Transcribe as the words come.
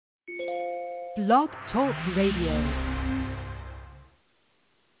Blog Talk Radio.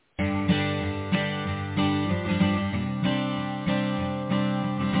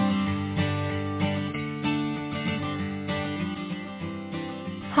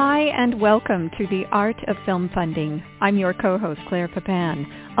 Hi, and welcome to The Art of Film Funding. I'm your co-host, Claire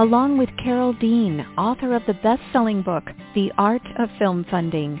Papin, along with Carol Dean, author of the best-selling book, The Art of Film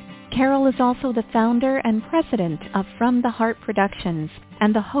Funding. Carol is also the founder and president of From the Heart Productions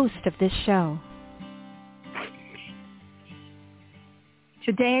and the host of this show.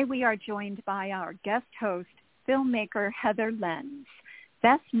 Today we are joined by our guest host, filmmaker Heather Lenz,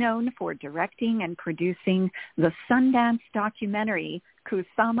 best known for directing and producing the Sundance documentary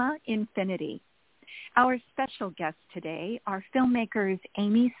Kusama Infinity. Our special guests today are filmmakers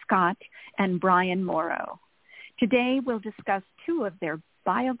Amy Scott and Brian Morrow. Today we'll discuss two of their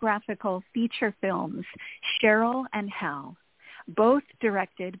biographical feature films, Sheryl and HAL, both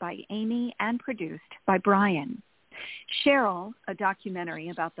directed by Amy and produced by Brian. Sheryl, a documentary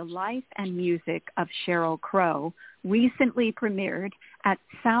about the life and music of Sheryl Crow, recently premiered at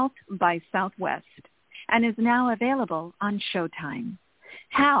South by Southwest and is now available on Showtime.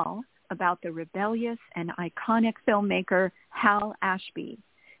 HAL, about the rebellious and iconic filmmaker Hal Ashby,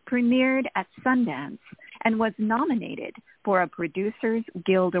 premiered at Sundance and was nominated for a Producers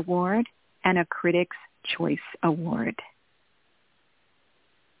Guild Award and a Critics' Choice Award.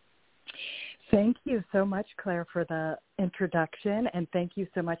 Thank you so much, Claire, for the introduction, and thank you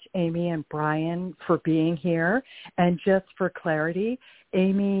so much, Amy and Brian, for being here. And just for clarity,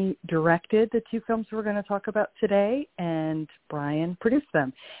 Amy directed the two films we're going to talk about today, and Brian produced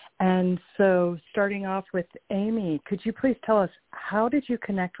them. And so starting off with Amy, could you please tell us, how did you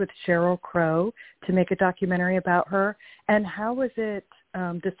connect with Sheryl Crow to make a documentary about her, and how was it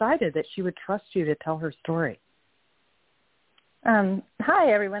decided that she would trust you to tell her story?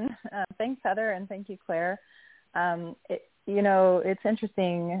 Hi, everyone. Thanks, Heather, and thank you, Claire. It's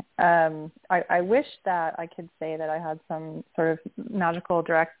interesting. I wish that I could say that I had some sort of magical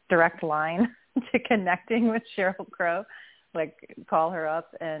direct line to connecting with Sheryl Crow, like call her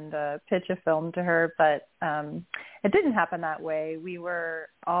up and pitch a film to her, but it didn't happen that way. We were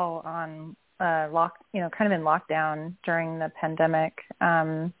all on kind of in lockdown during the pandemic,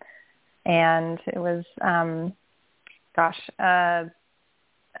 and it was.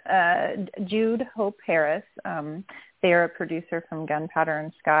 Jude Hope Harris, they are a producer from Gunpowder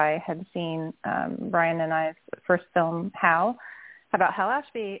and Sky, had seen Brian and I's first film, HAL, about Hal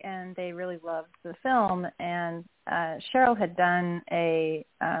Ashby, and they really loved the film. And Sheryl had done I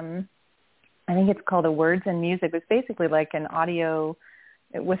think it's called a Words and Music. It was basically like an audio,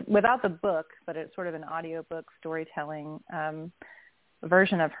 without the book, but it's sort of an audiobook storytelling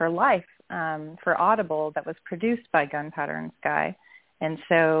version of her life for Audible that was produced by Gunpowder and Sky. And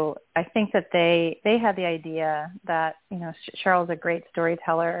so I think that they had the idea that, Sheryl's a great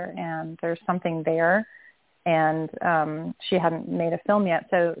storyteller and there's something there, and she hadn't made a film yet.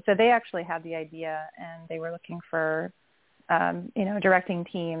 So they actually had the idea, and they were looking for, directing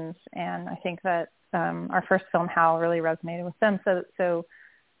teams. And I think that our first film, HAL, really resonated with them. So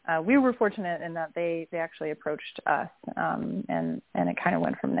we were fortunate in that they actually approached us, and it kind of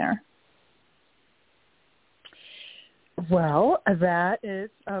went from there. Well, that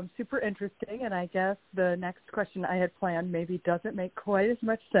is super interesting, and I guess the next question I had planned maybe doesn't make quite as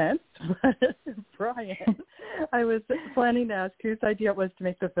much sense. But Brian, I was planning to ask whose idea it was to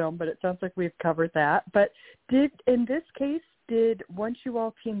make the film, but it sounds like we've covered that. But in this case, once you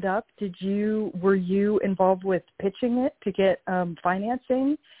all teamed up, were you involved with pitching it to get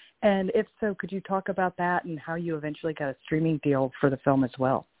financing? And if so, could you talk about that and how you eventually got a streaming deal for the film as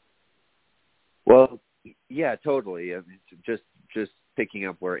well? Well, yeah, totally. I mean, just picking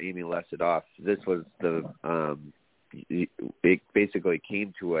up where Amy left it off, this was it basically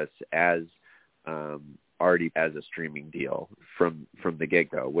came to us as already as a streaming deal from the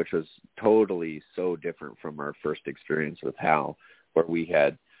get-go, which was totally so different from our first experience with HAL, where we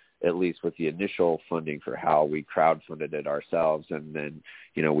had, at least with the initial funding for HAL, we crowdfunded it ourselves, and then,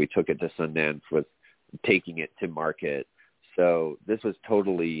 we took it to Sundance with taking it to market. So this was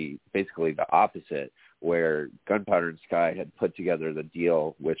totally basically the opposite, where Gunpowder and Sky had put together the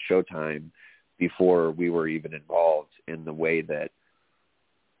deal with Showtime before we were even involved, in the way that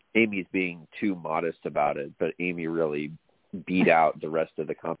Amy's being too modest about it, but Amy really beat out the rest of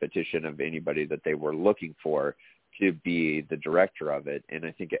the competition of anybody that they were looking for to be the director of it. And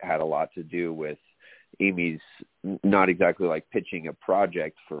I think it had a lot to do with Amy's not exactly like pitching a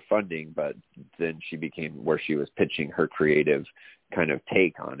project for funding, but then she became where she was pitching her creative kind of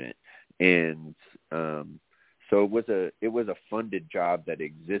take on it. And So it was a funded job that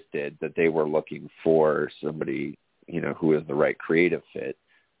existed, that they were looking for somebody, who was the right creative fit.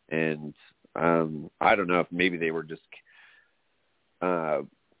 And I don't know if maybe they were just,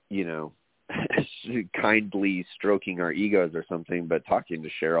 kindly stroking our egos or something, but talking to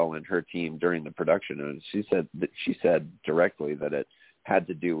Sheryl and her team during the production, and she said directly that it had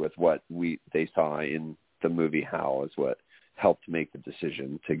to do with what they saw in the movie HAL is what helped make the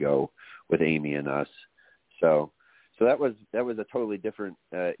decision to go with Amy and us. So that was a totally different,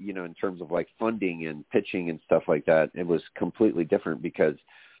 in terms of like funding and pitching and stuff like that. It was completely different because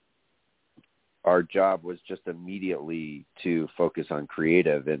our job was just immediately to focus on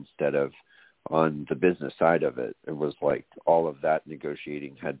creative instead of on the business side of it. It was like all of that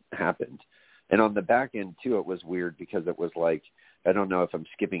negotiating had happened. And on the back end too, it was weird because it was like, I don't know if I'm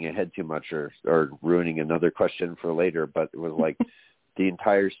skipping ahead too much or ruining another question for later, but it was like the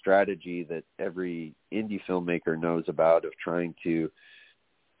entire strategy that every indie filmmaker knows about of trying to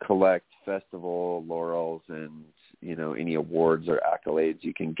collect festival laurels and, any awards or accolades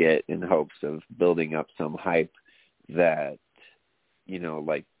you can get in hopes of building up some hype that,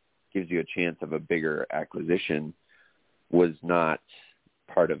 like gives you a chance of a bigger acquisition was not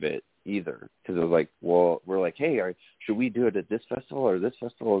part of it either. Because it was like, well, we're like, hey, should we do it at this festival or this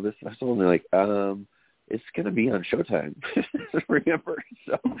festival or this festival? And they're like, it's going to be on Showtime. Remember?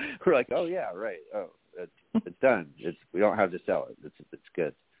 So we're like, oh yeah, right. Oh, it's done. We don't have to sell it. It's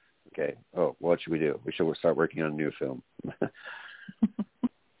good. Okay. Oh, what should we do? We should start working on a new film.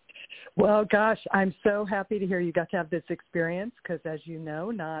 Well, gosh, I'm so happy to hear you got to have this experience because, as you know,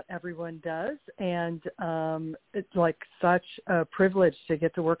 not everyone does. And it's like such a privilege to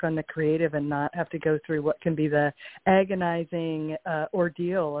get to work on the creative and not have to go through what can be the agonizing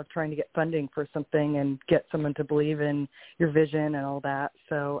ordeal of trying to get funding for something and get someone to believe in your vision and all that.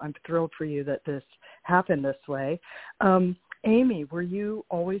 So I'm thrilled for you that this happened this way. Amy, were you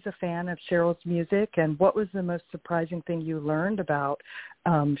always a fan of Sheryl's music, and what was the most surprising thing you learned about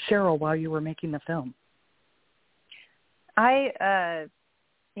Sheryl while you were making the film? I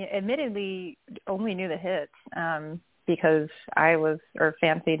admittedly only knew the hits because I was or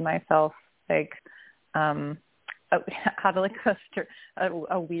fancied myself like had like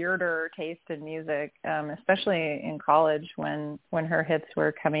a weirder taste in music, especially in college when her hits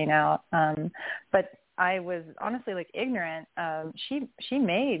were coming out. But I was honestly like ignorant. She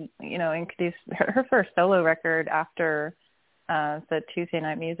made, introduced her first solo record after the Tuesday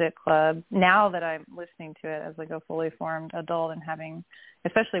Night Music Club. Now that I'm listening to it as like a fully formed adult and having,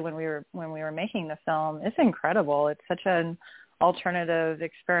 especially when we were making the film, it's incredible. It's such an alternative,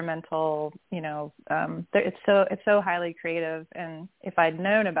 experimental, it's so highly creative. And if I'd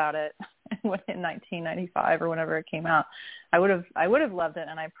known about it in 1995 or whenever it came out, I would have loved it,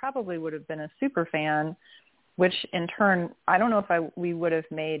 and I probably would have been a super fan. Which in turn, I don't know if we would have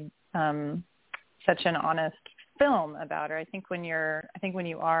made such an honest film about her. I think when you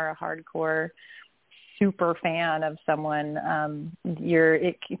are a hardcore super fan of someone,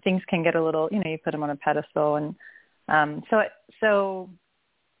 things can get a little, you put them on a pedestal, and so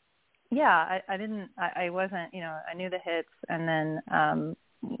yeah, I wasn't, I knew the hits, and then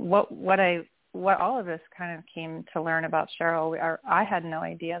what all of us kind of came to learn about Sheryl, I had no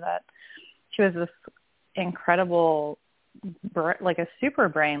idea that she was this incredible, like a super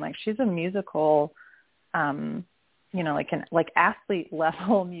brain. Like she's a musical, like athlete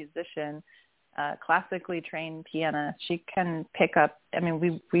level musician, classically trained pianist. She can pick up,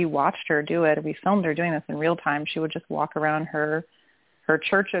 we watched her do it. We filmed her doing this in real time. She would just walk around her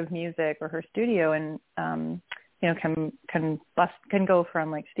church of music or her studio and, can go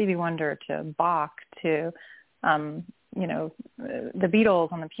from like Stevie Wonder to Bach to, the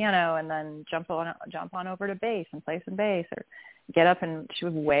Beatles on the piano, and then jump on over to bass and play some bass, or get up and she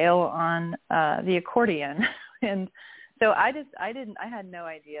would wail on the accordion. And so I had no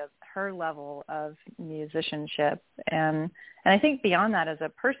idea her level of musicianship. And I think beyond that, as a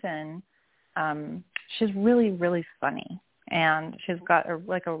person, she's really, really funny. And she's got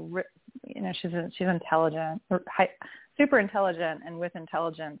she's intelligent, super intelligent, and with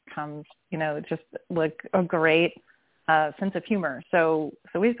intelligence comes, just like a great sense of humor. So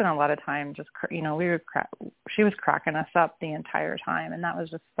we spent a lot of time just, she was cracking us up the entire time, and that was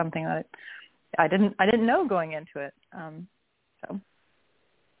just something that I didn't know going into it. So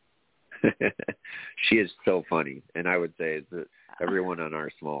she is so funny, and I would say that everyone on our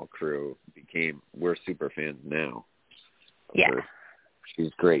small crew we're super fans now. Yeah.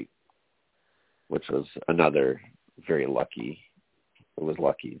 She's great, which was another very lucky. It was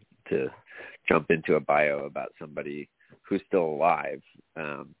lucky to jump into a bio about somebody who's still alive.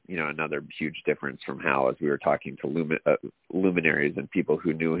 Another huge difference from Hal, as we were talking to luminaries and people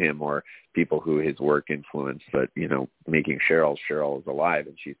who knew him or people who his work influenced, but, making Sheryl is alive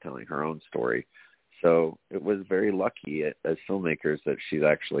and she's telling her own story. So it was very lucky as filmmakers that she's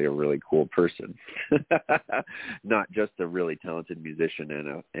actually a really cool person, not just a really talented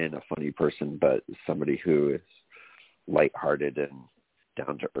musician and a funny person, but somebody who is lighthearted and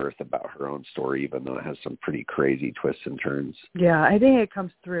down to earth about her own story, even though it has some pretty crazy twists and turns. Yeah, I think it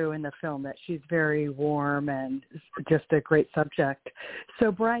comes through in the film that she's very warm and just a great subject. So,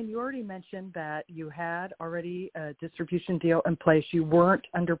 Brian, you already mentioned that you had already a distribution deal in place. You weren't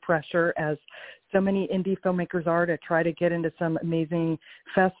under pressure, as so many indie filmmakers are, to try to get into some amazing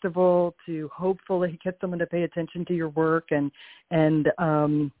festival to hopefully get someone to pay attention to your work and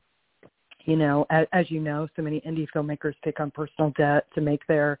as you know, so many indie filmmakers take on personal debt to make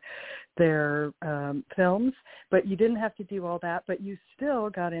their films, but you didn't have to do all that, but you still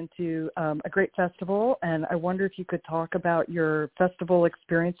got into a great festival, and I wonder if you could talk about your festival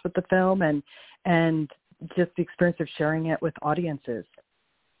experience with the film and just the experience of sharing it with audiences.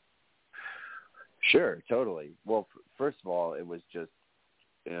 Sure, totally. Well, first of all, it was just,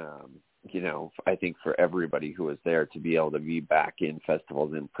 I think for everybody who was there to be able to be back in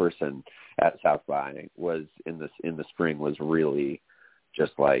festivals in person at South by was in the spring was really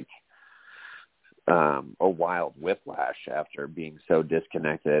just like a wild whiplash after being so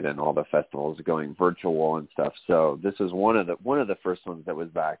disconnected and all the festivals going virtual and stuff. So this was one of the first ones that was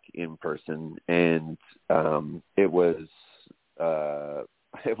back in person, and it was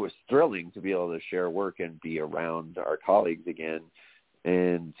thrilling to be able to share work and be around our colleagues again.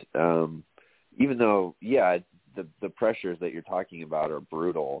 And even though, the pressures that you're talking about are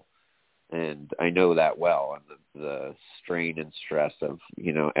brutal, and I know that well, and the strain and stress of,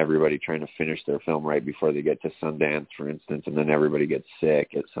 everybody trying to finish their film right before they get to Sundance, for instance, and then everybody gets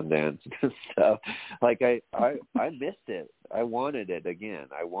sick at Sundance and stuff. Like, I missed it. I wanted it again.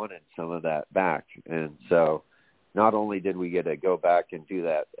 I wanted some of that back. And so not only did we get to go back and do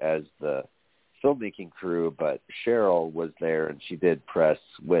that as the filmmaking crew, but Sheryl was there and she did press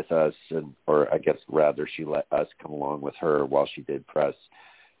with us, or I guess rather she let us come along with her while she did press.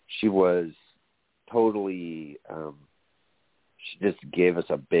 She was totally, she just gave us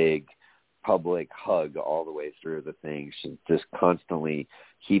a big public hug all the way through the thing. She's just constantly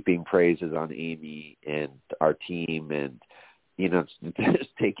heaping praises on Amy and our team, and just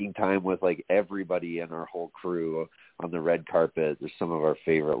taking time with like everybody and our whole crew on the red carpet. There's some of our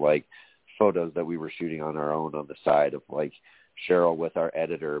favorite photos that we were shooting on our own on the side of Sheryl with our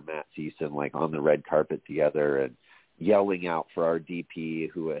editor Matt Season on the red carpet together and yelling out for our DP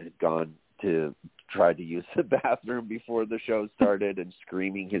who had gone to try to use the bathroom before the show started and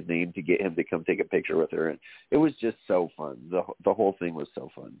screaming his name to get him to come take a picture with her. And it was just so fun. The whole thing was so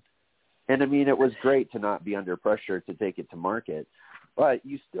fun. And I mean, it was great to not be under pressure to take it to market, but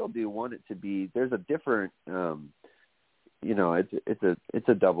you still do want it to be, there's a different, it's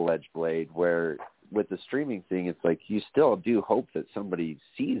a double-edged blade where with the streaming thing, it's like you still do hope that somebody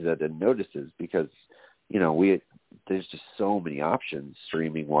sees it and notices, because, there's just so many options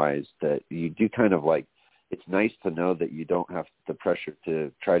streaming-wise that you do kind of it's nice to know that you don't have the pressure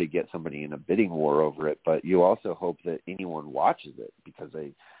to try to get somebody in a bidding war over it, but you also hope that anyone watches it because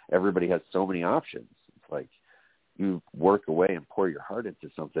everybody has so many options. It's like you work away and pour your heart into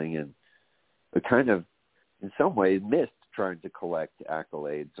something, and it kind of, in some ways, missed trying to collect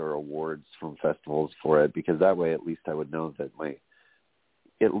accolades or awards from festivals for it, because that way at least I would know that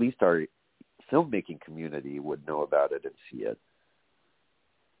at least our filmmaking community would know about it and see it.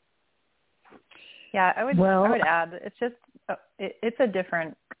 Yeah, I would add, it's just it's a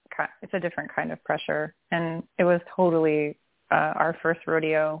different kind of pressure, and it was totally our first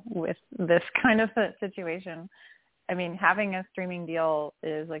rodeo with this kind of a situation. I mean, having a streaming deal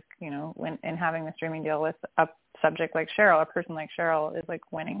is having a streaming deal with a subject like Sheryl, a person like Sheryl, is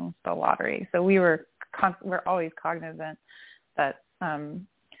like winning the lottery. So we're always cognizant that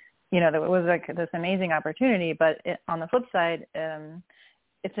that it was this amazing opportunity, but on the flip side,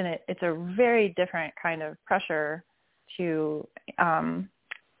 it's a very different kind of pressure to kind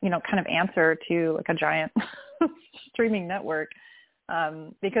of answer to a giant streaming network,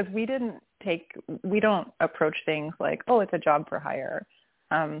 because we don't approach things like, oh, it's a job for hire.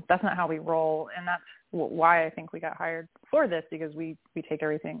 That's not how we roll, and that's why I think we got hired for this, because we take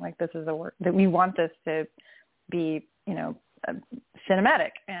everything like this is a work that we want this to be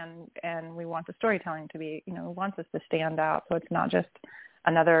cinematic, and we want the storytelling to be we want this to stand out, so it's not just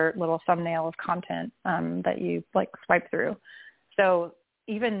another little thumbnail of content that you swipe through. So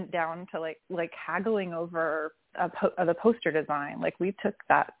even down to like haggling over the poster design. Like, we took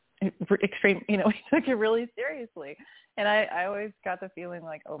that extreme, we took it really seriously. And I always got the feeling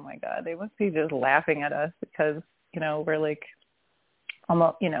like, oh my God, they must be just laughing at us because, we're like,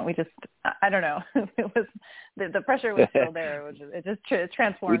 almost, we just, I don't know. It was, the pressure was still there. It just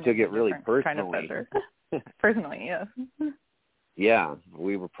transformed. We took it really personally. Kind of pressure. Personally, yes. Yeah,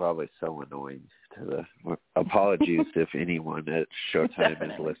 we were probably so annoying to the apologies if anyone at Showtime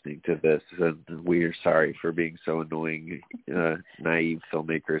is listening to this, and we are sorry for being so annoying, naive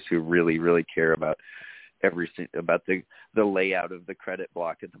filmmakers who really, really care about about the layout of the credit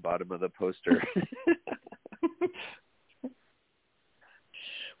block at the bottom of the poster.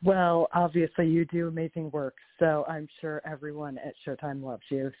 Well, obviously you do amazing work, so I'm sure everyone at Showtime loves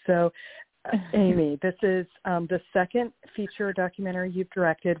you. So, Amy, this is the second feature documentary you've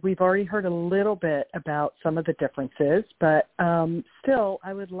directed. We've already heard a little bit about some of the differences, but still,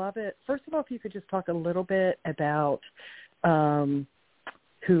 I would love it. First of all, if you could just talk a little bit about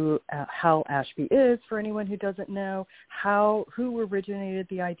who Hal Ashby is, for anyone who doesn't know, who originated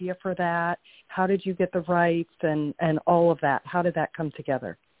the idea for that, how did you get the rights, and all of that. How did that come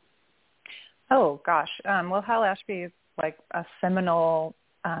together? Oh, gosh. Well, Hal Ashby is like a seminal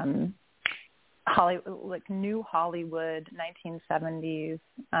new Hollywood 1970s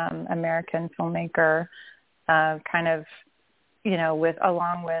American filmmaker, kind of, he was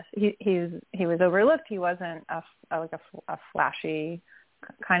overlooked. He wasn't a flashy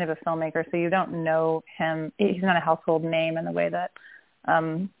kind of a filmmaker, so you don't know him. He's not a household name in the way that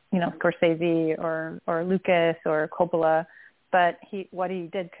Scorsese or Lucas or Coppola. But what he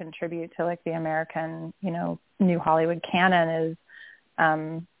did contribute to like the American, new Hollywood canon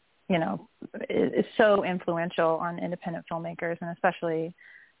is so influential on independent filmmakers, and especially,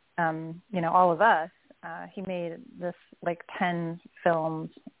 all of us. He made this like 10 films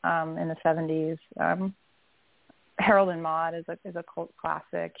in the 70s. Harold and Maude is a cult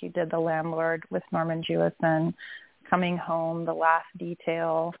classic. He did The Landlord with Norman Jewison, Coming Home, The Last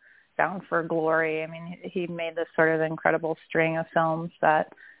Detail, Bound for Glory. I mean, he made this sort of incredible string of films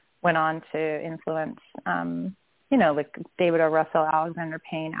that went on to influence, like David O. Russell, Alexander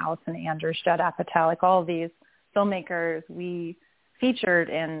Payne, Allison Anders, Judd Apatow, like all of these filmmakers we featured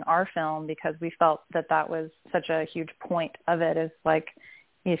in our film because we felt that was such a huge point of it, is like,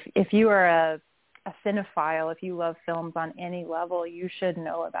 if you are a cinephile, if you love films on any level, you should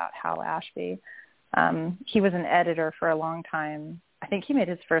know about Hal Ashby. He was an editor for a long time. I think he made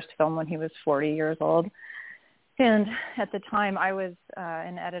his first film when he was 40 years old. And at the time I was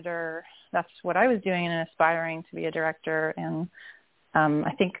an editor. That's what I was doing and aspiring to be a director. And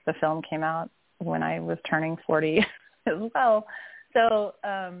I think the film came out when I was turning 40 as well. So,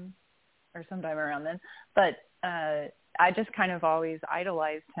 or sometime around then. But I just kind of always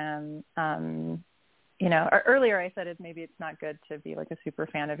idolized him. Earlier I said maybe it's not good to be like a super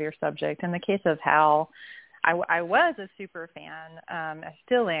fan of your subject. In the case of Hal, I was a super fan. I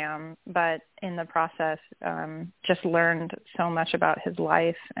still am, but in the process, just learned so much about his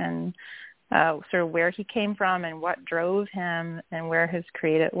life and sort of where he came from and what drove him and what his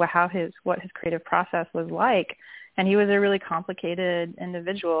creative process was like. And he was a really complicated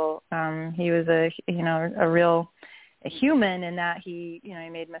individual. He was a real human in that he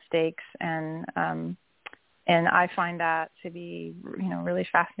made mistakes, and I find that to be, really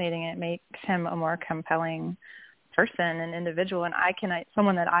fascinating. It makes him a more compelling person and individual, and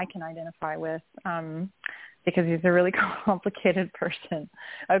someone that I can identify with, because he's a really complicated person,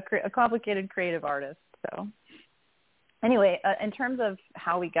 a complicated creative artist. So anyway, in terms of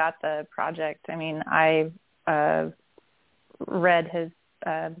how we got the project, I mean, I read his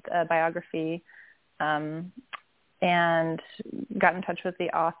biography and got in touch with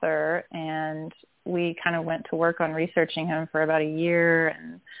the author, and we kind of went to work on researching him for about a year.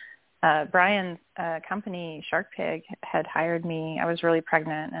 And Brian's company, Shark Pig, had hired me. I was really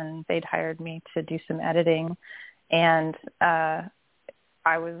pregnant, and they'd hired me to do some editing. And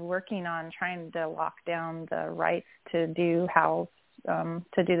I was working on trying to lock down the rights to do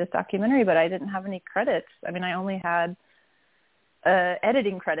to do this documentary, but I didn't have any credits. I mean, I only had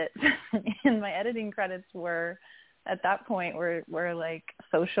editing credits, and my editing credits were, at that point, were like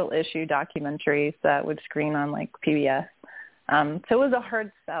social issue documentaries that would screen on like PBS. So it was a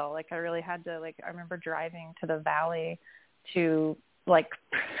hard sell. Like, I really had to, I remember driving to the Valley to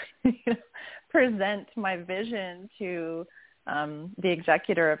present my vision to the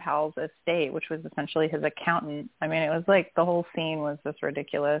executor of Hal's estate, which was essentially his accountant. I mean, it was like the whole scene was just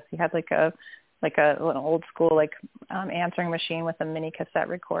ridiculous. He had an old school answering machine with a mini cassette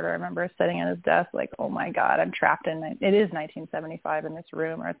recorder. I remember sitting at his desk like, oh my God, I'm trapped in it is 1975 in this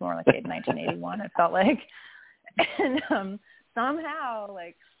room, or it's more like 1981. It felt like, and somehow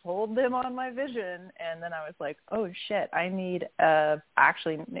like sold them on my vision. And then I was like, oh shit, I need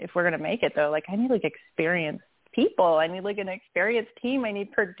actually, if we're gonna make it though, like I need like experienced people. I need like an experienced team. I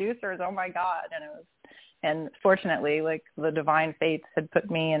need producers. Oh my god. And fortunately, like the divine fates had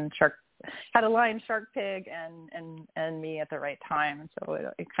put me in had aligned Shark Pig and me at the right time. So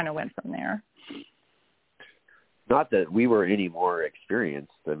it kind of went from there. Not that we were any more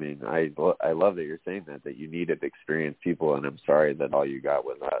experienced. I mean, I love that you're saying that you needed experienced people, and I'm sorry that all you got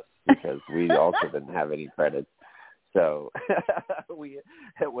was us, because we also didn't have any credits. So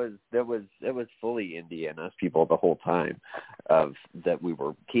it was fully indie and us people the whole time, of that we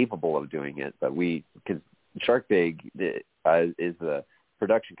were capable of doing it. But because Shark Big is the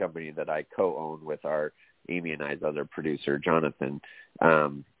production company that I co-own with our Amy and I's other producer, Jonathan,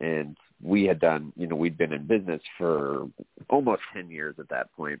 and we had done, we'd been in business for almost 10 years at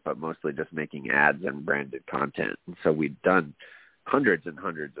that point, but mostly just making ads and branded content. And so we'd done hundreds and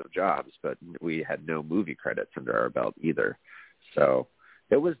hundreds of jobs, but we had no movie credits under our belt either. So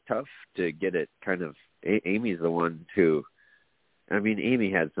it was tough to get it kind of, Amy's the one who,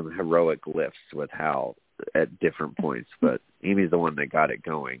 Amy had some heroic lifts with HAL at different points, but Amy's the one that got it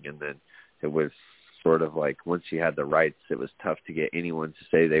going. And then it was sort of like, once you had the rights, it was tough to get anyone to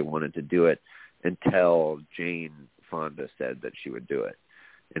say they wanted to do it until Jane Fonda said that she would do it.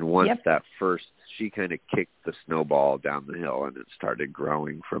 And once that first, she kind of kicked the snowball down the hill, and it started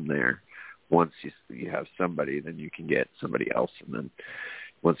growing from there. Once you have somebody, then you can get somebody else. And then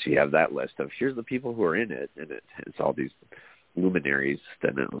once you have that list of, here's the people who are in it, and it's all these luminaries,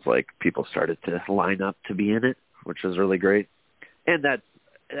 then it was like people started to line up to be in it, which was really great. And that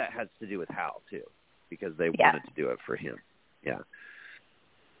has to do with Hal, too, because they wanted to do it for him. Yeah.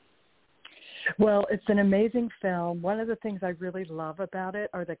 Well, it's an amazing film. One of the things I really love about it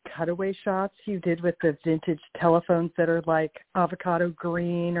are the cutaway shots you did with the vintage telephones that are like avocado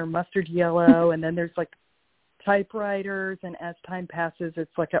green or mustard yellow, and then there's like typewriters, and as time passes,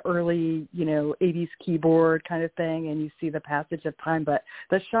 it's like an early, 80s keyboard kind of thing, and you see the passage of time. But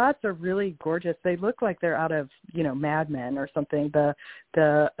the shots are really gorgeous. They look like they're out of, Mad Men or something. The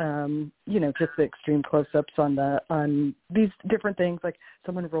just the extreme close-ups on these different things, like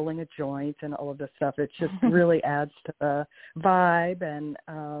someone rolling a joint and all of this stuff. It just really adds to the vibe. And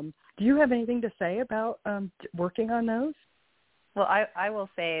do you have anything to say about working on those? Well, I will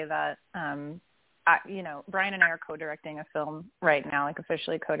say that Brian and I are co-directing a film right now, like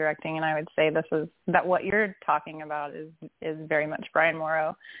officially co-directing, and I would say that what you're talking about is very much Brian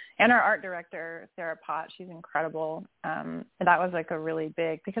Morrow, and our art director Sarah Pott. She's incredible. That was like a really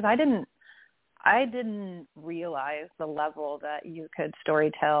big, because I didn't realize the level that you could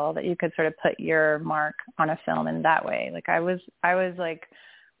storytell, that you could sort of put your mark on a film in that way. Like I was like,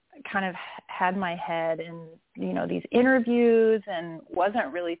 kind of had my head in, these interviews, and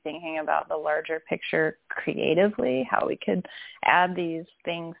wasn't really thinking about the larger picture creatively, how we could add these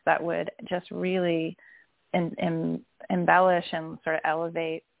things that would just really embellish and sort of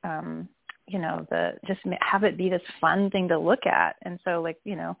elevate, just have it be this fun thing to look at. And so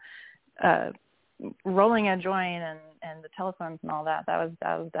rolling a joint and the telephones and all that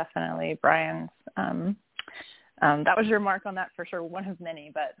was definitely Brian's, that was your mark on that for sure, one of many,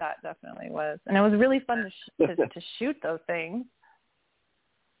 but that definitely was. And it was really fun to shoot those things.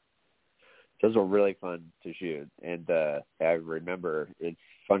 Those were really fun to shoot. And I remember, it's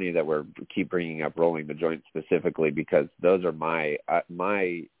funny that keep bringing up rolling the joint specifically, because those are my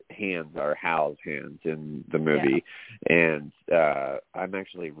hands are Hal's hands in the movie. Yeah. And I'm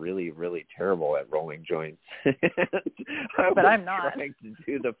actually really, really terrible at rolling joints. But I'm not. Trying to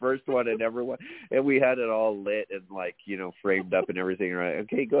do the first one, and we had it all lit and framed up and everything. Right?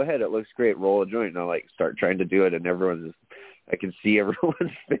 Okay, go ahead. It looks great. Roll a joint. And I'll start trying to do it, and I can see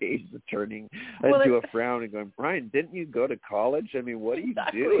everyone's face turning into a frown and going, Brian, didn't you go to college? I mean, what are you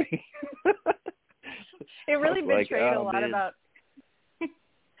doing? It really betrayed a lot about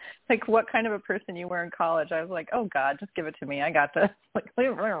what kind of a person you were in college. I was like, oh God, just give it to me. I got this.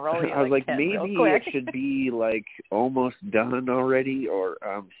 We're gonna roll you. I was like, maybe it should be almost done already, or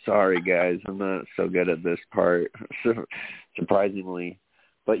I'm sorry guys, I'm not so good at this part, surprisingly.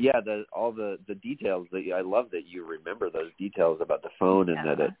 But yeah, all the details I love that you remember those details about the phone, and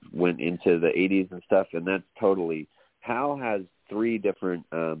that it went into the 80s and stuff. And that's totally, HAL has 3 different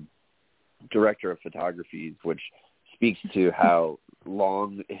director of photographies, which speaks to how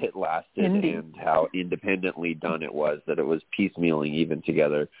long it lasted and how independently done it was, that it was piecemealing even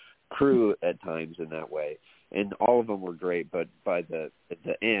together crew at times in that way. And all of them were great, but at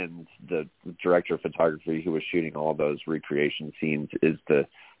the end, the director of photography who was shooting all those recreation scenes is the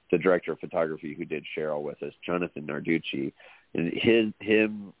the director of photography who did Sheryl with us, Jonathan Narducci, and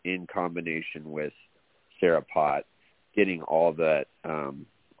him in combination with Sarah Pott, getting all that,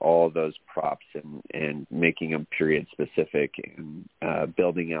 all those props and making them period specific and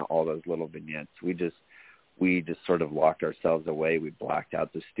building out all those little vignettes. We just sort of locked ourselves away. We blacked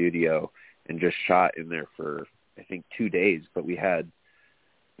out the studio and just shot in there for, I think, 2 days, but it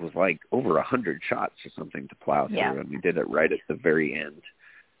was like over 100 shots or something to plow through, and we did it right at the very end.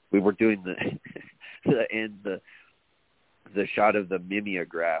 We were doing the shot of the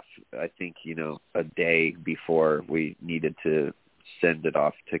mimeograph, I think, a day before we needed to send it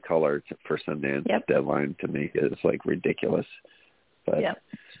off to color for Sundance deadline to make it. It's like ridiculous. But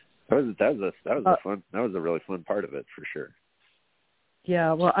that was a really fun part of it for sure.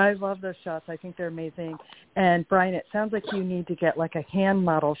 Yeah, well, I love those shots. I think they're amazing. And Brian, it sounds like you need to get like a hand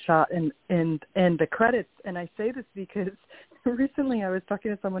model shot in the credits. And I say this because recently I was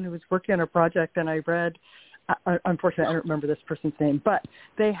talking to someone who was working on a project, and I read, unfortunately I don't remember this person's name, but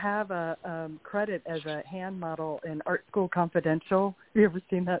they have a credit as a hand model in Art School Confidential. Have you ever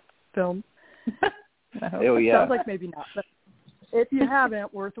seen that film? Oh, yeah. Sounds like maybe not, but if you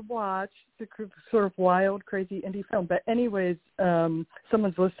haven't, worth a watch. It's a sort of wild, crazy indie film. But anyways,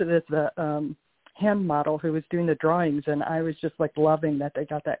 someone's listed as the hand model who was doing the drawings, and I was just like loving that they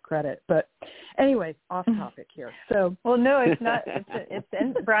got that credit. But anyway, off topic here. So well, no, it's not. It's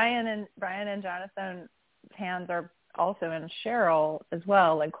in Brian and Jonathan's hands are also in Sheryl as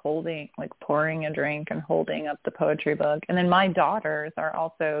well, like pouring a drink and holding up the poetry book. And then my daughters are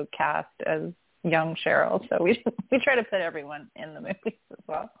also cast as young Sheryl, so we try to put everyone in the movies as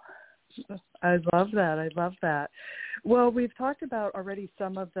well. I love that. Well, we've talked about already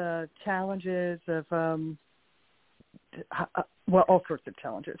some of the challenges of all sorts of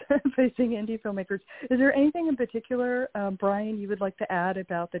challenges facing indie filmmakers. Is there anything in particular, Brian, you would like to add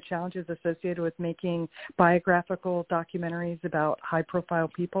about the challenges associated with making biographical documentaries about high-profile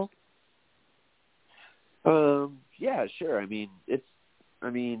people? Yeah, sure.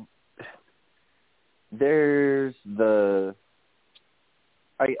 There's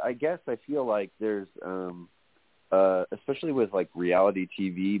I guess I feel like there's, especially with like reality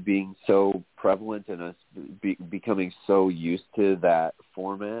TV being so prevalent and us becoming so used to that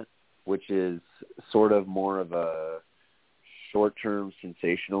format, which is sort of more of a short-term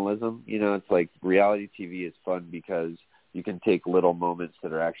sensationalism. It's like reality TV is fun because you can take little moments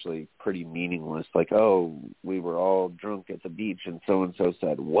that are actually pretty meaningless, like, oh, we were all drunk at the beach and so-and-so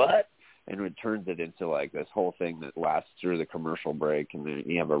said, what? And it turns it into like this whole thing that lasts through the commercial break, and then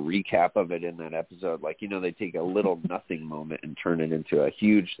you have a recap of it in that episode. Like, they take a little nothing moment and turn it into a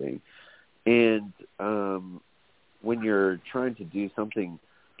huge thing. And when you're trying to do something,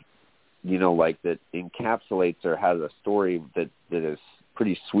 like that encapsulates or has a story that is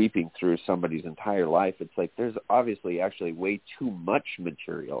pretty sweeping through somebody's entire life, it's like there's obviously actually way too much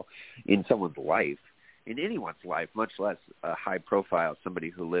material in someone's life, in anyone's life, much less a high profile, somebody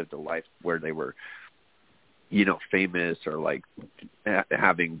who lived a life where they were, famous or like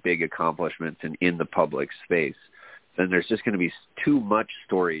having big accomplishments and in the public space. Then there's just going to be too much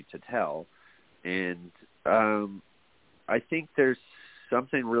story to tell. And I think there's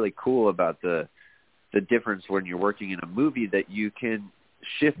something really cool about the difference when you're working in a movie, that you can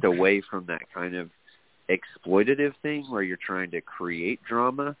shift away from that kind of exploitative thing where you're trying to create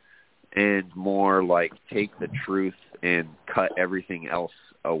drama, and more like take the truth and cut everything else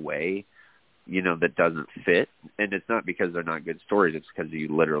away, that doesn't fit. And it's not because they're not good stories. It's because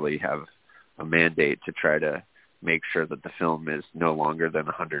you literally have a mandate to try to make sure that the film is no longer than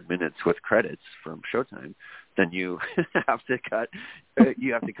 100 minutes with credits from Showtime. Then you have to cut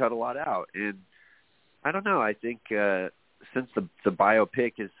a lot out. And I don't know. I think since the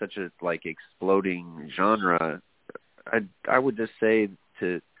biopic is such a like exploding genre, I would just say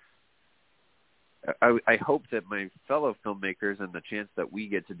I hope that my fellow filmmakers and the chance that we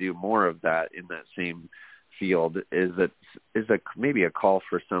get to do more of that in that same field is maybe a call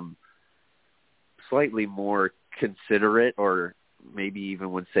for some slightly more considerate, or maybe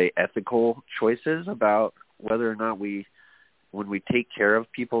even would say ethical choices about whether or not when we take care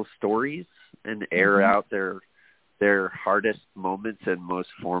of people's stories and air out their hardest moments and most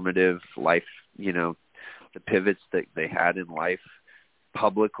formative life, the pivots that they had in life,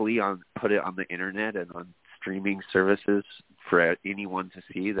 publicly put it on the internet and on streaming services for anyone to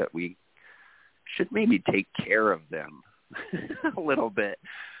see, that we should maybe take care of them a little bit.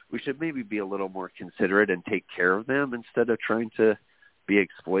 We should maybe be a little more considerate and take care of them instead of trying to be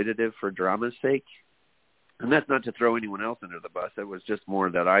exploitative for drama's sake. And that's not to throw anyone else under the bus. It was just more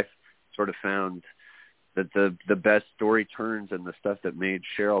that I sort of found that the best story turns and the stuff that made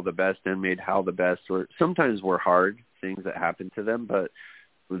Sheryl the best and made Hal the best sometimes were hard things that happened to them, but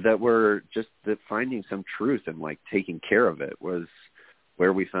that were just that finding some truth and like taking care of it was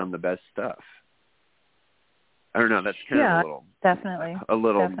where we found the best stuff. I don't know. That's kind of a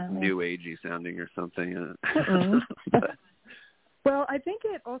little new agey sounding or something. Well, I think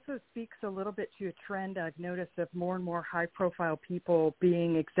it also speaks a little bit to a trend I've noticed of more and more high-profile people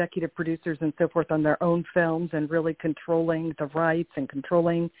being executive producers and so forth on their own films and really controlling the rights and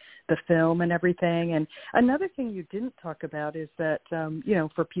controlling the film and everything. And another thing you didn't talk about is that,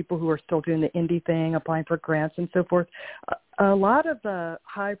 for people who are still doing the indie thing, applying for grants and so forth, a lot of the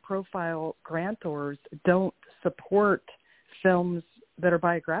high-profile grantors don't support films that are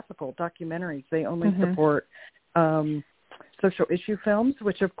biographical, documentaries. They only support social issue films,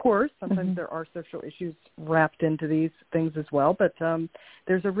 which of course sometimes there are social issues wrapped into these things as well, but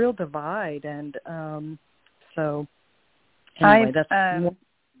there's a real divide, and so anyway,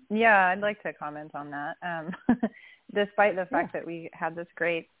 I'd like to comment on that. Despite the fact that we had this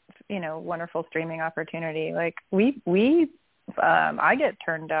great, wonderful streaming opportunity, like I get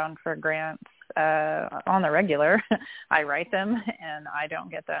turned down for grants on the regular. I write them and I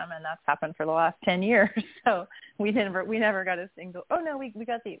don't get them, and that's happened for the last 10 years. So we never got a single. Oh no, we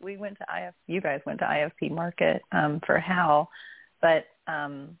went to you guys went to IFP Market for HAL, but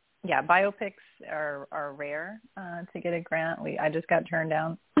biopics are rare to get a grant. I just got turned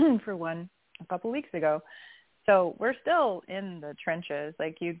down for one a couple weeks ago. So we're still in the trenches,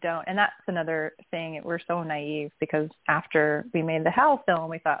 like you don't, and that's another thing. We're so naive because after we made the HAL film,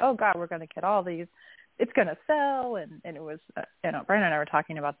 we thought, oh God, we're going to get all these, it's going to sell. And it was, Brian and I were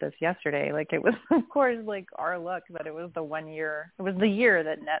talking about this yesterday. Like it was, of course, like our luck that it was the year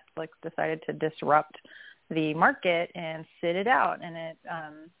that Netflix decided to disrupt the market and sit it out. And it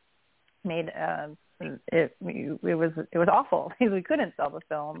made, it was awful. We couldn't sell the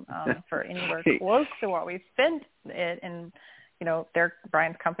film for anywhere close to what we spent it, and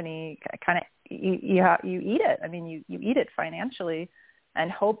Brian's company kind of you eat it. I mean, you eat it financially,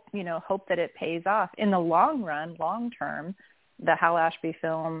 and hope that it pays off in the long run, long term. The Hal Ashby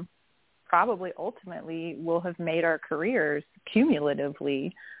film probably ultimately will have made our careers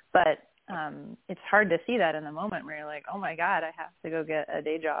cumulatively, but it's hard to see that in the moment where you're like, oh my God, I have to go get a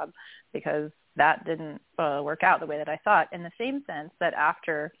day job because that didn't work out the way that I thought. In the same sense that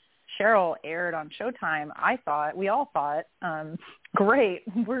after Sheryl aired on Showtime, we all thought, great,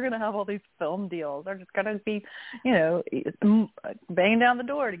 we're going to have all these film deals. They're just going to be, banging down the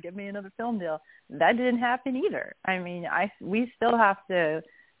door to give me another film deal. That didn't happen either. I mean, we still have to,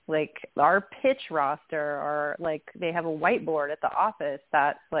 like, our pitch roster, or like they have a whiteboard at the office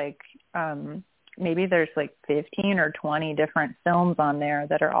that's like, maybe there's like 15 or 20 different films on there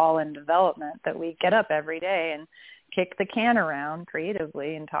that are all in development that we get up every day and kick the can around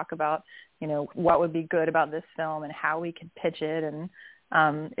creatively and talk about, what would be good about this film and how we can pitch it. And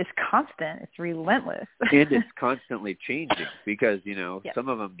it's constant. It's relentless. And it's constantly changing because, some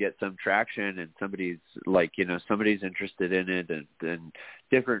of them get some traction and somebody's like, somebody's interested in it and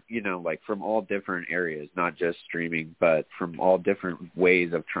different, like from all different areas, not just streaming, but from all different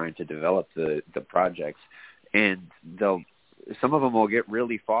ways of trying to develop the projects. And some of them will get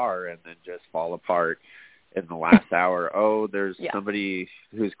really far and then just fall apart in the last hour. Oh, there's somebody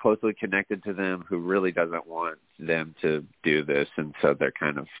who's closely connected to them who really doesn't want them to do this, and so they're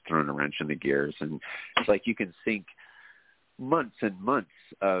kind of throwing a wrench in the gears. And it's like you can sink months and months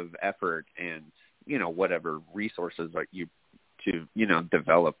of effort and whatever resources to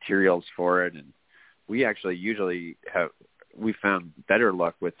develop materials for it. And we actually we found better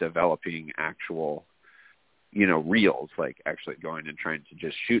luck with developing actual reels, like actually going and trying to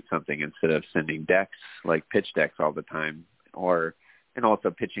just shoot something instead of sending decks, like pitch decks all the time, and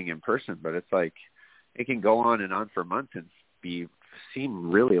also pitching in person. But it's like, it can go on and on for months and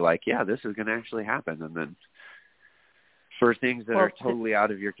seem really like, yeah, this is going to actually happen. And then for things that are totally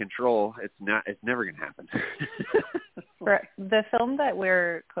out of your control, it's never going to happen. For the film that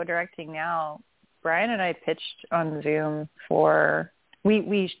we're co-directing now, Brian and I pitched on Zoom for,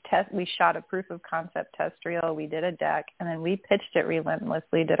 we shot a proof of concept test reel, we did a deck, and then we pitched it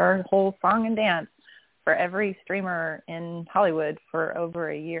relentlessly, did our whole song and dance for every streamer in Hollywood for over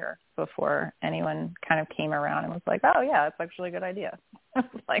a year before anyone kind of came around and was like, oh yeah, that's actually a good idea.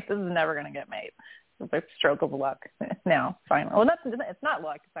 Like, this is never going to get made. It's a stroke of luck now, finally. Well, it's not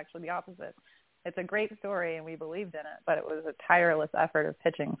luck, it's actually the opposite. It's a great story and we believed in it, but it was a tireless effort of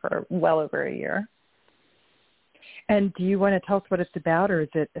pitching for well over a year. And do you want to tell us what it's about, or is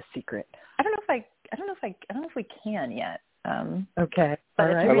it a secret? I don't know if we can yet. Okay. But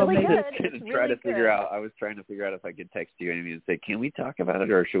All right. it's really I good. I was trying to figure out if I could text you, Amy, and say, can we talk about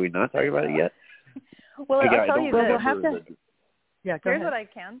it, or should we not talk about it yet? Well, I'll tell you this. We'll have to. Yeah, go Here's ahead. what I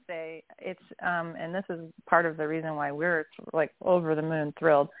can say. It's and this is part of the reason why we're like over the moon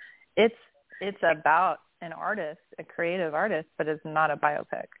thrilled. It's about an artist, a creative artist, but it's not a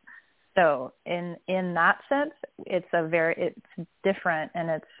biopic. So in that sense, it's different, and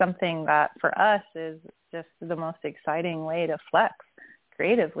it's something that for us is just the most exciting way to flex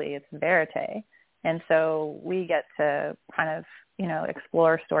creatively. It's verite. And so we get to kind of,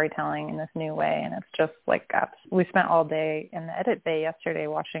 explore storytelling in this new way. And it's just like, we spent all day in the edit bay yesterday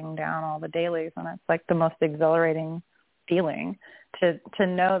washing down all the dailies, and it's like the most exhilarating feeling to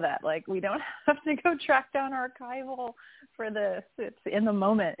know that, like, we don't have to go track down archival for this. It's in the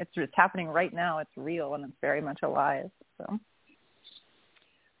moment. It's happening right now. It's real, and it's very much alive. So.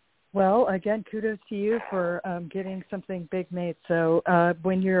 Well, again, kudos to you for getting something big made. So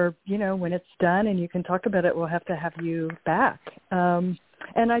when when it's done and you can talk about it, we'll have to have you back.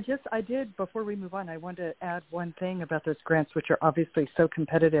 And I did, before we move on, I wanted to add one thing about those grants, which are obviously so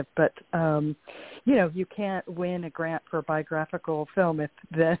competitive, but, you can't win a grant for a biographical film if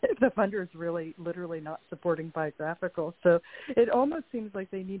the funder's really literally not supporting biographical. So it almost seems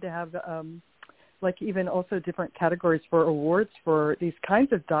like they need to have even also different categories for awards for these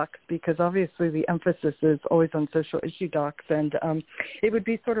kinds of docs, because obviously the emphasis is always on social issue docs. And it would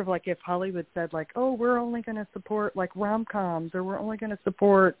be sort of like if Hollywood said, like, oh, we're only going to support like rom-coms, or we're only going to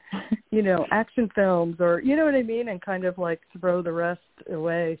support, action films, or, you know what I mean? And kind of like throw the rest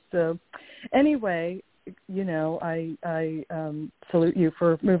away. So anyway, I salute you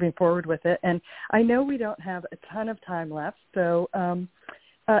for moving forward with it. And I know we don't have a ton of time left. So,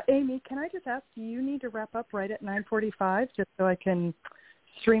 Amy, can I just ask, do you need to wrap up right at 9:45 just so I can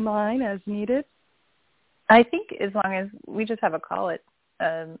streamline as needed? I think as long as we just have a call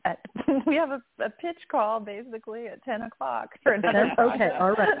we have a pitch call basically at 10 o'clock for another Okay,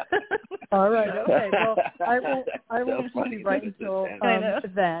 all right. Okay, well, I won't see you right until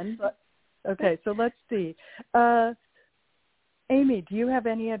then. But, okay, so let's see. Amy, do you have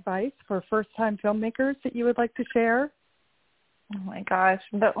any advice for first-time filmmakers that you would like to share? Oh my gosh,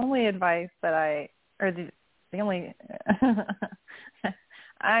 the only advice that I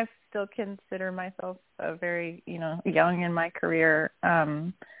still consider myself a very, young in my career.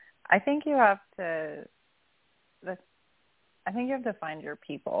 I think you have to find your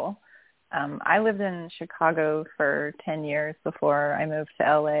people. I lived in Chicago for 10 years before I moved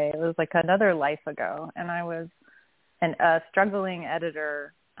to LA. It was like another life ago, and I was a struggling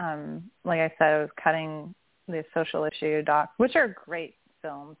editor. Like I said, I was cutting the social issue docs, which are great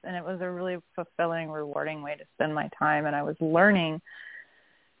films, and it was a really fulfilling, rewarding way to spend my time. And I was learning,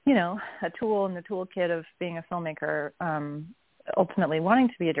 a tool in the toolkit of being a filmmaker, ultimately wanting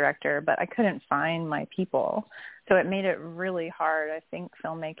to be a director, but I couldn't find my people. So it made it really hard. I think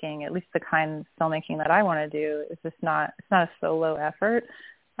filmmaking, at least the kind of filmmaking that I want to do, is just it's not a solo effort.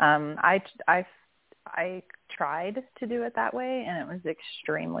 I tried to do it that way, and it was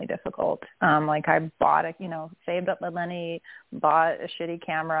extremely difficult. I bought saved up my money, bought a shitty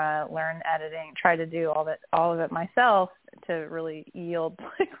camera, learned editing, tried to do all of it myself to really yield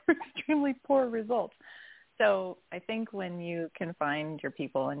extremely poor results. So I think when you can find your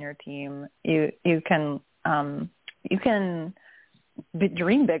people and your team, you can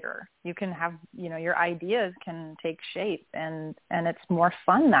dream bigger. You can have, your ideas can take shape, and it's more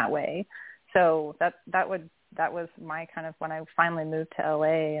fun that way. So that was my kind of, when I finally moved to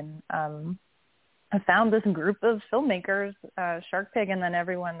LA, and I found this group of filmmakers, Shark Pig, and then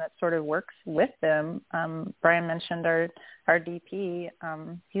everyone that sort of works with them. Brian mentioned our DP.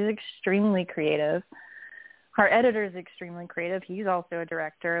 He's extremely creative. Our editor is extremely creative. He's also a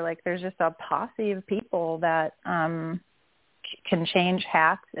director. Like, there's just a posse of people that can change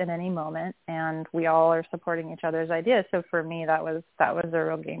hats at any moment, and we all are supporting each other's ideas. So for me, that was a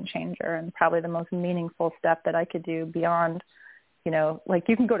real game changer, and probably the most meaningful step that I could do beyond, like,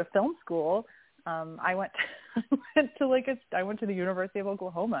 you can go to film school. I went to the University of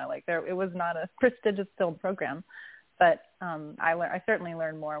Oklahoma. Like, it was not a prestigious film program, but I certainly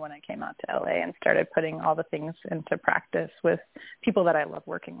learned more when I came out to LA and started putting all the things into practice with people that I love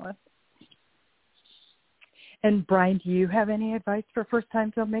working with. And Brian, do you have any advice for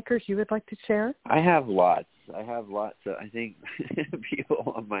first-time filmmakers you would like to share? I have lots. I think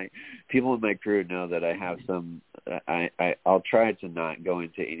people in my crew know that I have some. I'll try to not go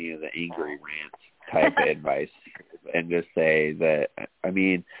into any of the angry rant type of advice, and just say that. I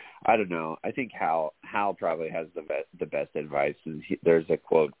mean, I don't know. I think Hal probably has the best advice. There's a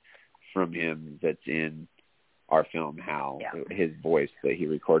quote from him that's in our film HAL, his voice that he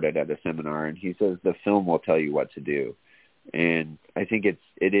recorded at a seminar, and he says the film will tell you what to do. And I think it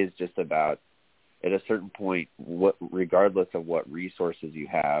is just about, at a certain point, regardless of what resources you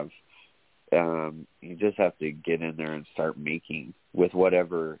have, you just have to get in there and start making with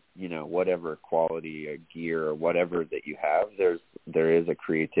whatever quality gear or whatever that you have. There is a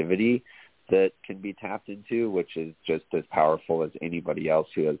creativity that can be tapped into, which is just as powerful as anybody else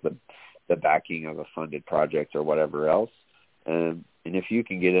who has the backing of a funded project or whatever else. And if you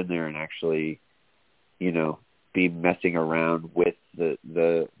can get in there and actually, be messing around with the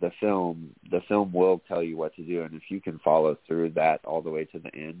film will tell you what to do. And if you can follow through that all the way to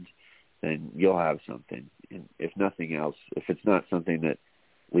the end, then you'll have something. And if nothing else, if it's not something that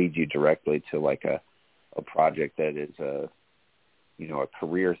leads you directly to like a project that is a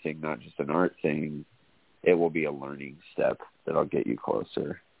career thing, not just an art thing, it will be a learning step that'll get you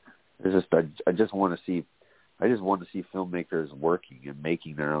closer. I just want to see filmmakers working and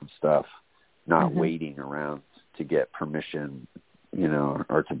making their own stuff, not waiting around to get permission,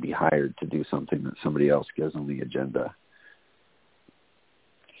 or to be hired to do something that somebody else gives them the agenda.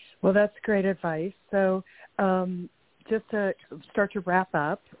 Well, that's great advice. So just to start to wrap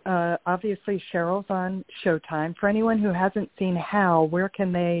up, obviously Sheryl's on Showtime. For anyone who hasn't seen HAL, where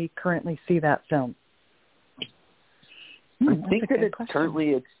can they currently see that film? I think that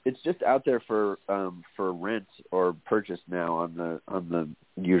currently it's just out there for rent or purchase now on the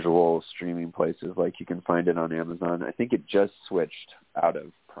usual streaming places. Like you can find it on Amazon. I think it just switched out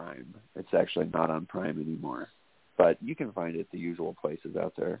of Prime. It's actually not on Prime anymore, but you can find it the usual places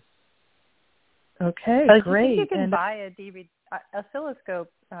out there. Okay, great. You can buy a DVD, Oscilloscope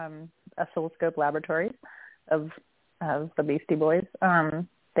Laboratories of the Beastie Boys.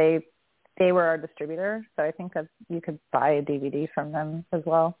 They were our distributor, so I think that you could buy a DVD from them as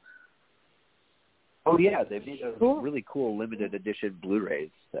well. Oh yeah, they made a really cool limited edition Blu-rays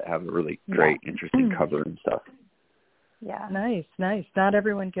that have a really great, interesting cover and stuff. Yeah, nice. Not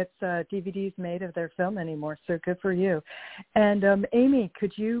everyone gets DVDs made of their film anymore, so good for you. And Amy,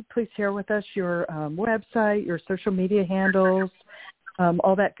 could you please share with us your website, your social media handles,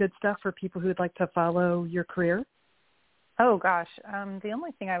 all that good stuff for people who would like to follow your career? Oh gosh, the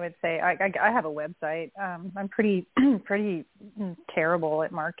only thing I would say, I have a website. I'm pretty terrible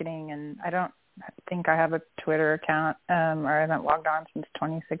at marketing, and I don't think I have a Twitter account, or I haven't logged on since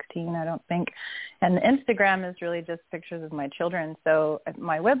 2016, I don't think. And the Instagram is really just pictures of my children. So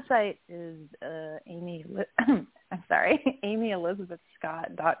my website is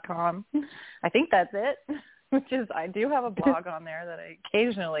amyelizabethscott.com. I think that's it. Which is, I do have a blog on there that I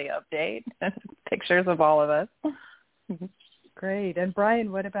occasionally update, pictures of all of us. Great. And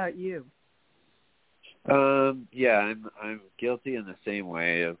Brian, what about you? I'm guilty in the same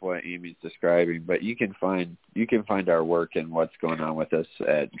way of what Amy's describing, but you can find our work and what's going on with us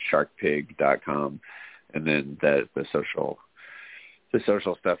at sharkpig.com, and then the social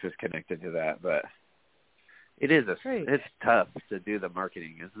stuff is connected to that. But it's tough to do the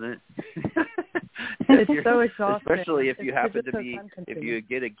marketing, isn't it? It's so exhausting, especially if you happen to be if you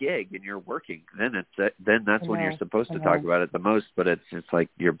get a gig and you're working. Then that's when you're supposed to talk about it the most. But it's like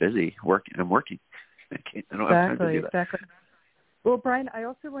you're busy working. I'm working. I don't have time to do that. Exactly. Well, Brian, I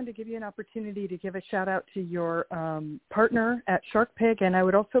also wanted to give you an opportunity to give a shout out to your partner at Shark Pig, and I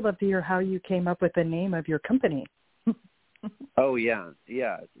would also love to hear how you came up with the name of your company. Oh yeah.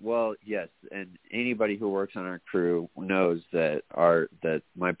 Well, yes, and anybody who works on our crew knows that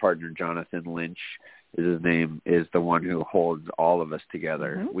my partner Jonathan Lynch is his name, is the one who holds all of us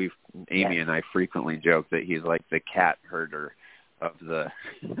together. Amy and I frequently joke that he's like the cat herder of the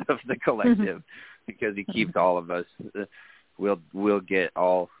collective, because he keeps all of us. We'll get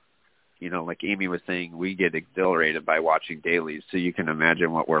all, like Amy was saying, we get exhilarated by watching dailies. So you can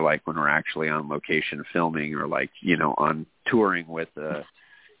imagine what we're like when we're actually on location filming, or on touring with a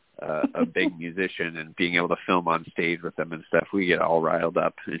big musician and being able to film on stage with them and stuff. We get all riled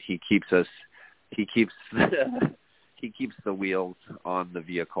up, and he keeps the wheels on the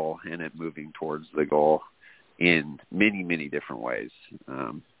vehicle and it moving towards the goal in many, many different ways,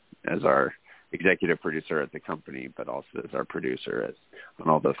 as our executive producer at the company, but also as our producer on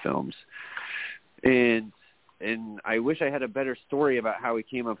all the films. And I wish I had a better story about how we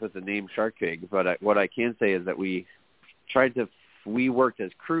came up with the name Shark Pig, but what I can say is that we worked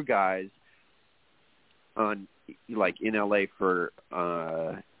as crew guys in LA for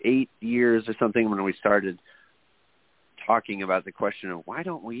 8 years or something, when we started talking about the question of why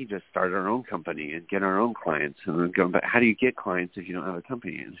don't we just start our own company and get our own clients, and then going back, how do you get clients if you don't have a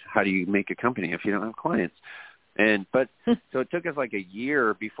company, and how do you make a company if you don't have clients? So it took us like a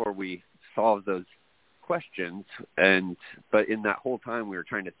year before we solved those questions, but in that whole time we were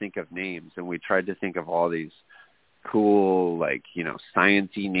trying to think of names, and we tried to think of all these cool, like, you know,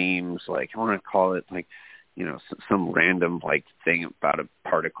 sciencey names, like I want to call it like, you know, some random like thing about a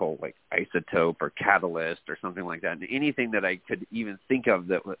particle, like isotope or catalyst or something like that. And anything that I could even think of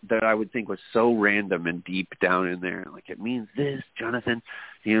that I would think was so random and deep down in there, like it means this, Jonathan.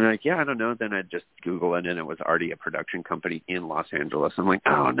 You know, like, yeah, I don't know. Then I'd just Google it, and it was already a production company in Los Angeles. I'm like,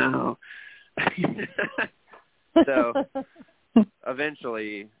 oh no. So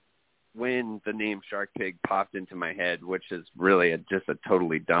eventually, when the name Shark Pig popped into my head, which is really just a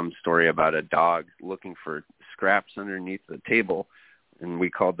totally dumb story about a dog looking for scraps underneath the table, and we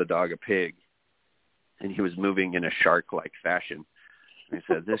called the dog a pig, and he was moving in a shark-like fashion. And I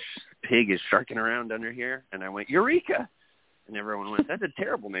said, this pig is sharking around under here, and I went, Eureka! And everyone went, that's a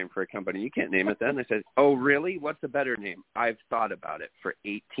terrible name for a company. You can't name it that. And I said, oh, really? What's a better name? I've thought about it for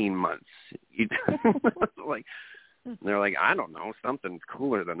 18 months. Like, they're like, I don't know, something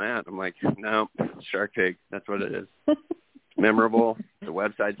cooler than that. I'm like, no, Shark Pig, that's what it is. Memorable. The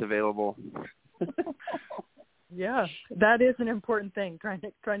website's available. Yeah, that is an important thing, trying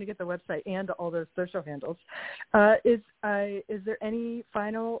to get the website and all those social handles. Is there any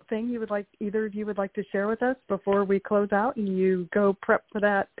final thing either of you would like to share with us before we close out and you go prep for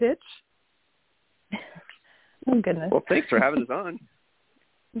that pitch? Oh, goodness. Well, thanks for having us on.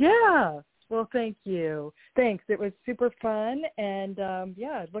 Yeah. Well, thank you. Thanks. It was super fun. And,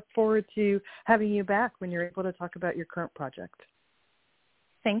 I look forward to having you back when you're able to talk about your current project.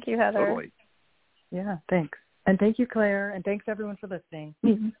 Thank you, Heather. Totally. Yeah, thanks. And thank you, Claire. And thanks, everyone, for listening.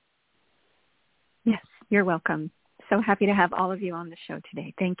 Mm-hmm. Yes, you're welcome. So happy to have all of you on the show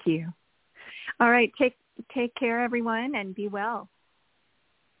today. Thank you. All right. Take care, everyone, and be well.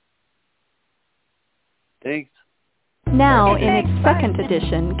 Thanks. Now, in its second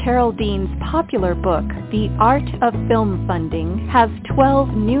edition, Carol Dean's popular book, The Art of Film Funding, has 12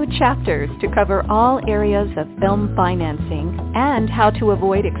 new chapters to cover all areas of film financing and how to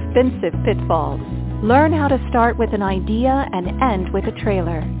avoid expensive pitfalls. Learn how to start with an idea and end with a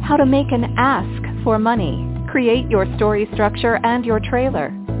trailer, how to make an ask for money, create your story structure and your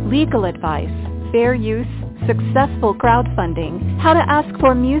trailer, legal advice, fair use, successful crowdfunding, how to ask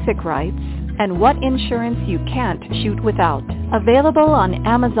for music rights, and what insurance you can't shoot without. Available on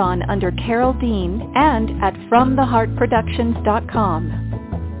Amazon under Carol Dean and at FromTheHeartProductions.com.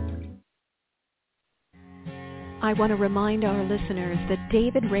 I want to remind our listeners that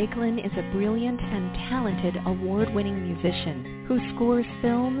David Rakelin is a brilliant and talented award-winning musician who scores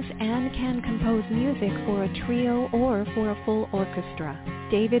films and can compose music for a trio or for a full orchestra.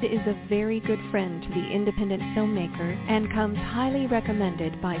 David is a very good friend to the independent filmmaker and comes highly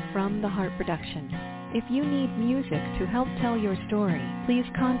recommended by From the Heart Productions. If you need music to help tell your story, please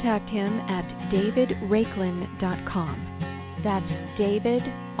contact him at davidrakelin.com. That's David,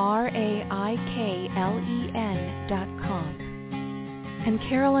 RAIKLEN.com. And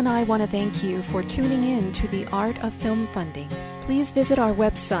Carol and I want to thank you for tuning in to The Art of Film Funding. Please visit our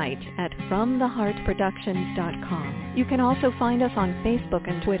website at FromTheHeartProductions.com. You can also find us on Facebook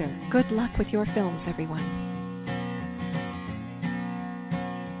and Twitter. Good luck with your films, everyone.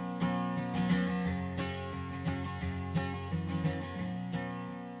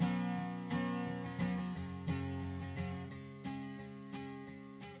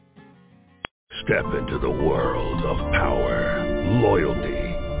 Step into the world of power,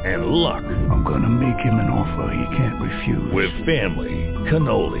 loyalty, and luck. I'm gonna make him an offer he can't refuse. With family,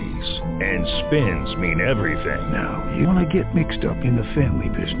 cannolis, and spins mean everything. Now, you wanna get mixed up in the family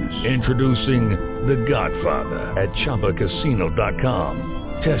business. Introducing The Godfather at ChumbaCasino.com.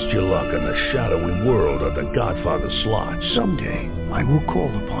 Test your luck in the shadowy world of The Godfather slot. Someday, I will call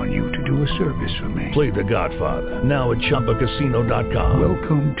upon you to do a service for me. Play The Godfather now at ChumbaCasino.com.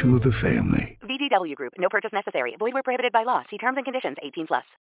 Welcome to the family. VGW Group. No purchase necessary. Void where prohibited by law. See terms and conditions. 18+.